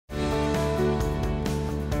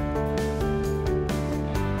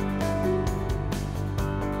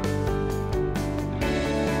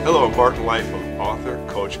Hello, I'm Martin Leifeld, author,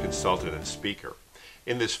 coach, consultant, and speaker.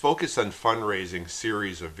 In this Focus on Fundraising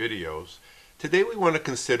series of videos, today we want to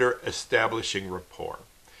consider establishing rapport.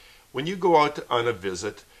 When you go out on a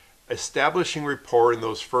visit, establishing rapport in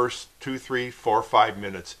those first 2, 3, 4, 5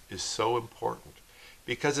 minutes is so important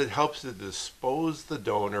because it helps to dispose the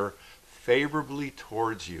donor favorably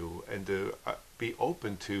towards you and to be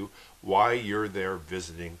open to why you're there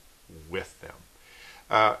visiting with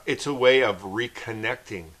them. It's a way of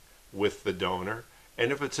reconnecting with the donor,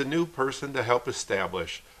 and if it's a new person, to help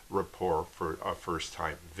establish rapport for a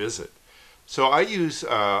first-time visit. So I use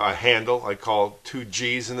a handle I call 2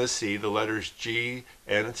 G's and a C, the letters G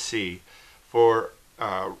and C, for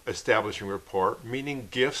establishing rapport, meaning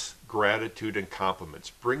gifts, gratitude, and compliments.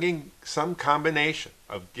 Bringing some combination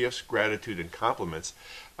of gifts, gratitude, and compliments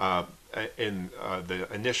in the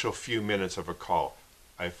initial few minutes of a call,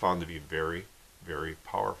 I found to be very, very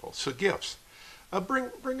powerful. So gifts.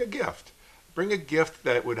 Bring a gift. Bring a gift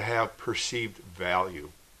that would have perceived value.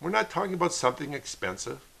 We're not talking about something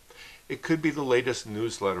expensive. It could be the latest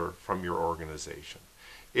newsletter from your organization.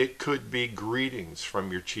 It could be greetings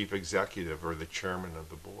from your chief executive or the chairman of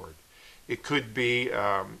the board. It could be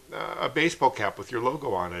a baseball cap with your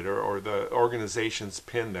logo on it, or the organization's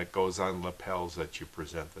pin that goes on lapels that you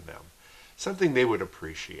present to them. Something they would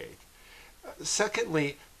appreciate.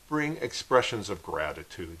 Secondly, bring expressions of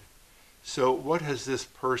gratitude. So what has this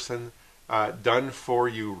person done for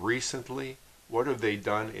you recently? What have they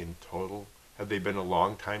done in total? Have they been a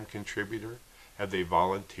long-time contributor? Have they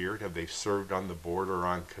volunteered? Have they served on the board or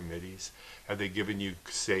on committees? Have they given you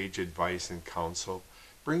sage advice and counsel?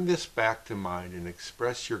 Bring this back to mind and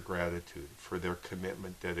express your gratitude for their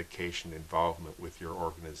commitment, dedication, involvement with your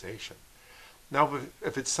organization. Now,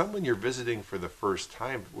 if it's someone you're visiting for the first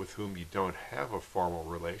time with whom you don't have a formal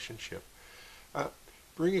relationship,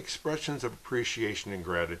 bring expressions of appreciation and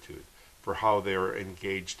gratitude for how they're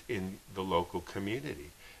engaged in the local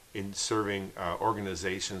community, in serving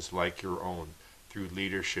organizations like your own through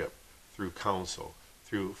leadership, through counsel,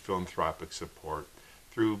 through philanthropic support,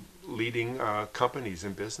 through leading companies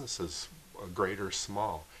and businesses, great or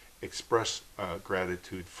small. Express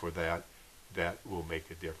gratitude for that. That will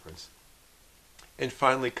make a difference. And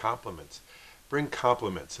finally, compliments. Bring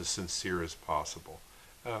compliments as sincere as possible.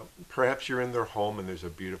 Perhaps you're in their home and there's a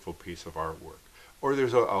beautiful piece of artwork, or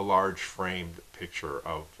there's a large framed picture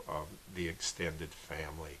of the extended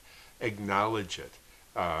family. Acknowledge it.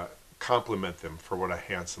 Compliment them for what a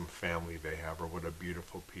handsome family they have, or what a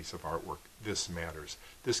beautiful piece of artwork. This matters.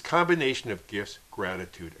 This combination of gifts,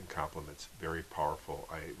 gratitude, and compliments, very powerful.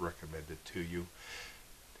 I recommend it to you.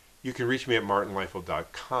 You can reach me at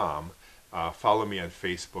martinleifeld.com. Follow me on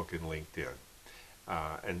Facebook and LinkedIn.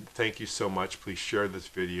 And thank you so much. Please share this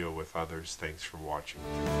video with others. Thanks for watching.